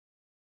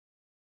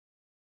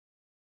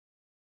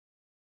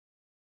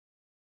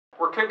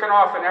We're kicking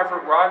off an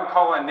effort what I'm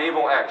calling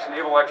Naval X,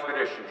 Naval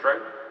Expeditions,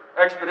 right?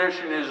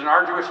 Expedition is an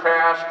arduous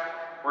task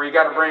where you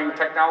got to bring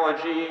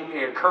technology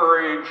and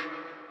courage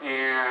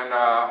and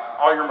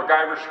all your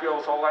MacGyver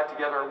skills, all that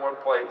together in one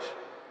place.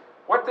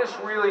 What this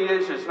really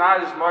is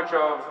not as much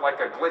of like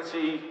a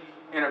glitzy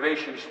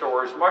innovation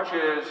store as much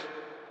as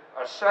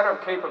a set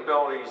of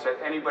capabilities that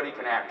anybody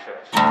can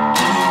access.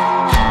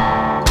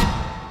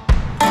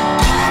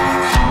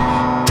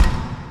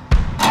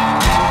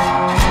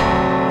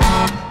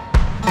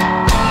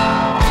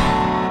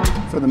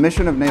 So the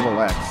mission of Naval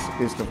X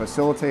is to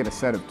facilitate a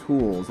set of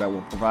tools that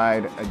will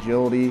provide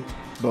agility,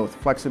 both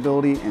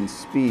flexibility and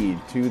speed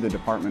to the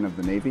Department of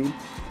the Navy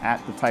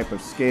at the type of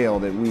scale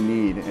that we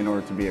need in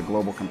order to be a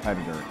global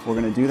competitor. We're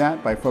going to do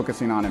that by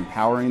focusing on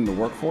empowering the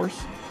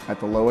workforce at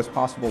the lowest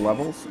possible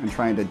levels and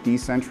trying to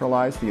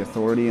decentralize the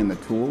authority and the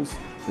tools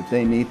that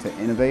they need to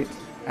innovate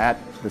at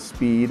the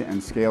speed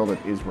and scale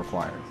that is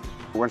required.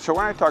 So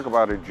when I talk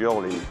about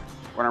agility,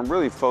 what I'm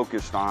really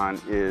focused on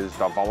is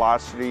the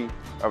velocity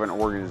of an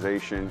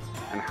organization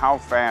and how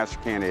fast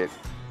can it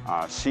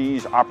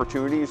seize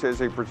opportunities as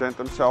they present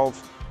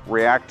themselves,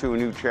 react to a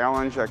new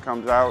challenge that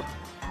comes out,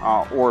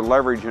 or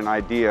leverage an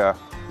idea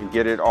and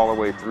get it all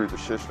the way through the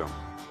system.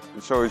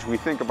 And so as we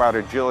think about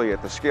agility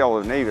at the scale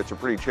of the Navy, it's a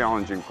pretty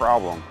challenging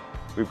problem.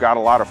 We've got a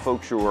lot of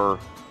folks who are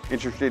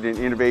interested in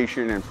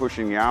innovation and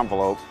pushing the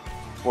envelope.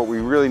 What we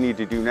really need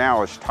to do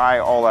now is tie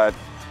all that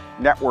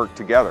network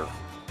together.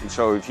 And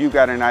so if you've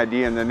got an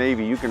idea in the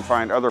Navy, you can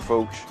find other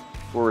folks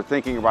who are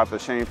thinking about the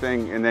same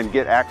thing and then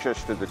get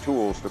access to the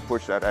tools to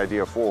push that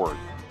idea forward.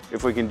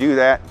 If we can do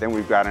that, then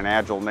we've got an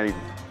agile Navy.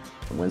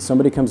 When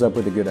somebody comes up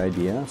with a good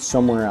idea,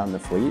 somewhere out in the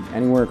fleet,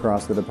 anywhere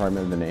across the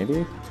Department of the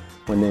Navy,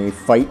 when they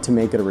fight to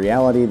make it a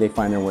reality, they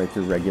find their way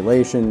through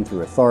regulation,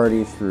 through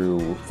authority,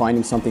 through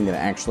finding something that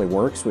actually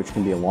works, which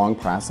can be a long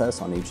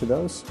process on each of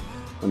those.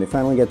 When they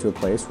finally get to a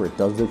place where it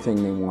does the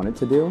thing they want it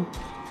to do,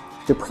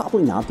 they're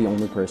probably not the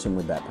only person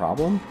with that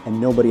problem, and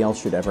nobody else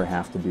should ever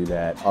have to do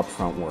that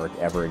upfront work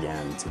ever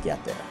again to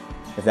get there.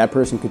 If that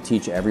person could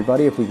teach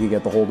everybody, if we could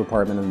get the whole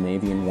Department of the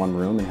Navy in one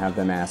room and have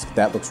them ask,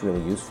 that looks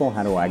really useful,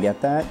 how do I get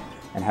that?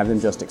 And have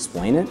them just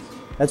explain it,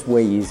 that's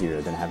way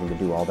easier than having to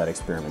do all that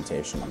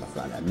experimentation on the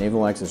front end.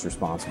 Naval X is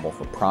responsible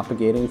for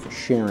propagating, for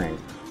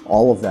sharing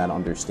all of that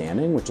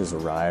understanding, which has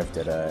arrived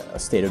at a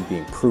state of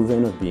being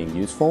proven, of being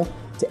useful,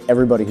 to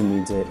everybody who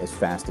needs it as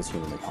fast as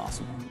humanly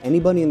possible.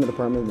 Anybody in the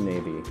Department of the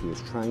Navy who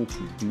is trying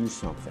to do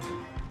something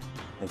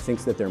and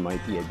thinks that there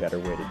might be a better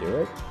way to do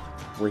it,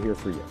 we're here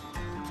for you.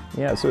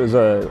 Yeah, so as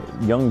a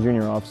young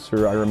junior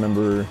officer, I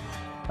remember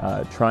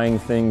trying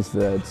things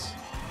that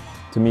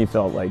to me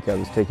felt like I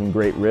was taking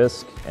great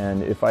risk,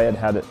 and if I had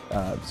had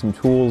some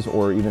tools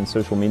or even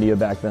social media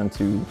back then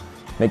to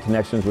make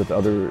connections with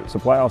other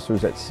supply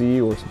officers at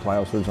sea or supply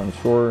officers on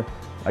shore,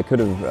 I could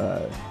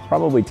have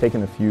probably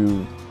taken a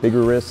few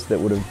bigger risks that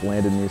would have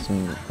landed me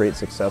some great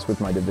success with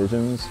my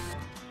divisions.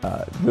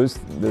 Those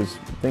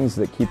things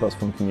that keep us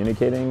from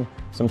communicating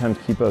sometimes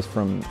keep us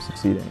from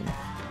succeeding.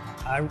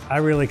 I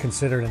really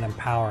consider it an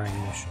empowering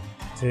mission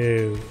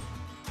to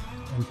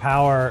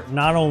empower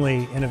not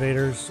only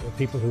innovators or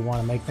people who want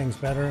to make things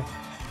better,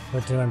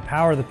 but to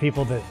empower the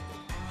people that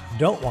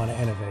don't want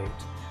to innovate.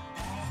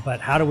 But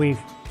how do we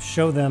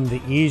show them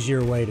the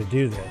easier way to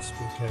do this?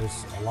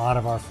 Because a lot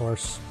of our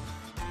force,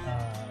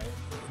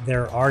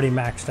 they're already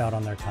maxed out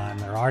on their time,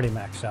 they're already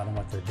maxed out on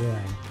what they're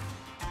doing.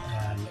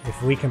 And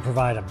if we can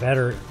provide a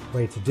better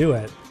way to do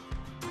it,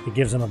 it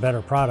gives them a better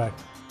product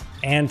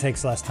and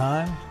takes less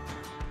time,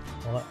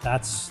 well,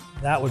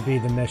 that would be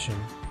the mission.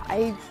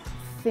 I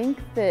think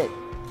that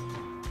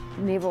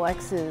Naval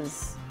X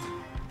is,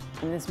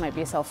 and this might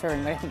be a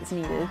self-serving, but I think it's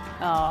needed.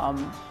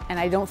 And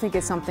I don't think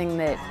it's something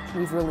that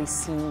we've really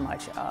seen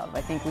much of.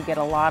 I think we get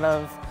a lot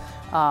of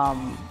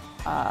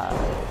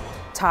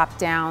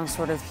top-down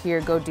sort of here,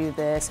 go do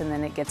this, and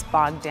then it gets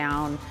bogged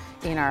down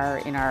in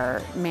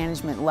our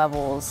management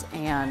levels.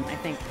 And I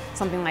think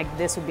something like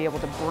this would be able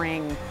to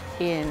bring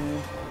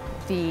in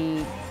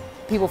the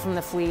people from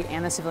the fleet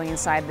and the civilian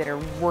side that are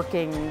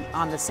working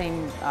on the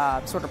same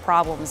sort of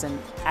problems and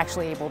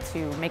actually able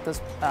to make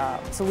those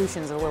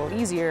solutions a little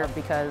easier,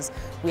 because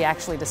we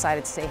actually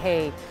decided to say,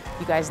 hey,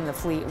 you guys in the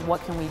fleet,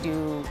 what can we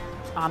do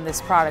on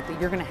this product that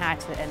you're going to have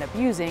to end up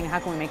using? How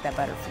can we make that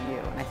better for you?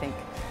 And I think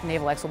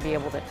Naval X will be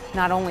able to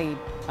not only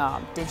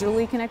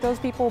digitally connect those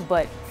people,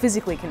 but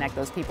physically connect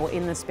those people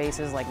in the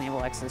spaces like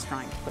Naval X is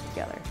trying to put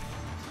together.